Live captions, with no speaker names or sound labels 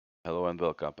Hello and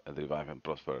welcome at Revive and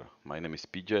Prosper. My name is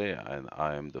PJ and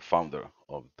I am the founder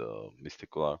of the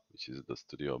Mysticola, which is the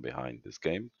studio behind this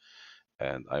game.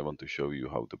 And I want to show you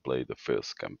how to play the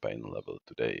first campaign level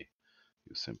today.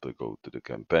 You simply go to the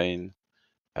campaign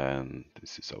and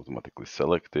this is automatically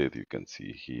selected. You can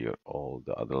see here all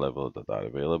the other levels that are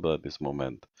available at this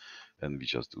moment and we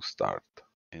just do start.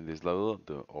 In this level,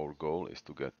 our goal is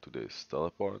to get to this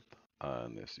teleport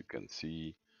and as you can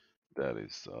see, there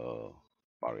is a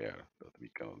barrier that we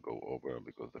cannot go over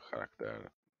because the character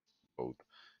both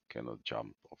cannot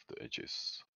jump off the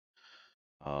edges.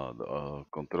 The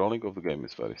controlling of the game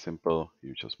is very simple.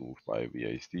 You just move by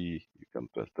WASD. You can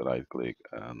press the right click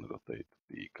and rotate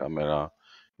the camera.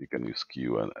 You can use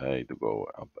Q and A to go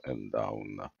up and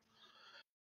down.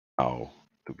 Now,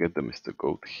 to get the Mr.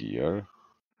 Goat here,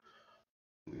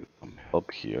 you some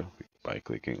help here by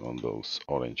clicking on those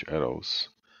orange arrows,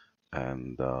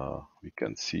 and we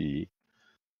can see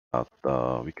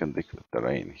that we can dig the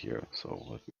terrain here. So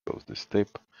let me close this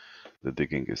tip. The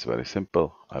digging is very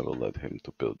simple. I will let him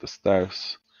to build the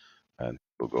stairs and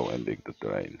we'll go and dig the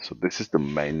terrain. So this is the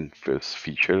main first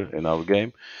feature in our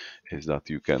game, is that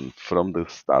you can, from the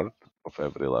start of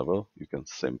every level, you can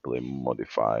simply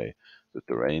modify the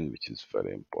terrain, which is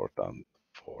very important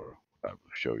for what I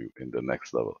will show you in the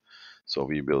next level. So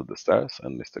we build the stairs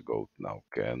and Mr. Goat now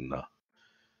can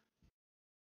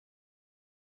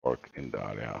work in the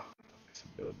area.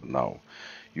 Now,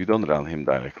 you don't run him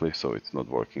directly, so it's not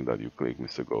working that you click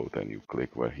Mr. Goat and you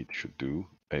click where he should do.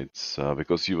 It's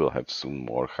because you will have soon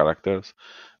more characters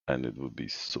and it will be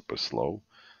super slow.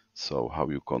 So how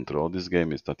you control this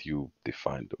game is that you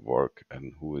define the work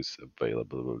and who is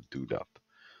available will do that.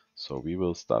 So we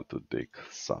will start to dig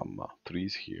some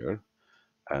trees here.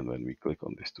 And when we click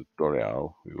on this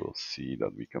tutorial, we will see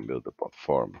that we can build a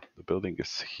platform. The building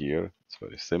is here. It's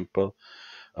very simple.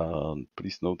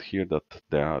 Please note here that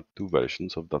there are two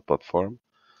versions of that platform.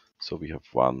 So we have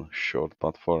one short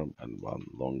platform and one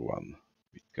long one.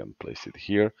 We can place it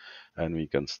here and we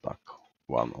can stack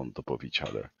one on top of each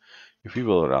other. If we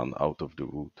will run out of the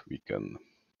wood, we can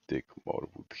dig more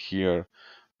wood here,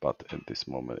 but at this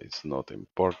moment it's not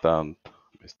important.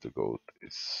 Mr. Goat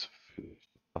is finished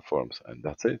platforms and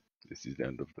that's it. This is the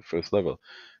end of the first level.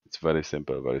 It's very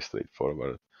simple, very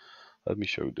straightforward. Let me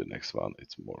show you the next one.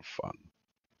 It's more fun.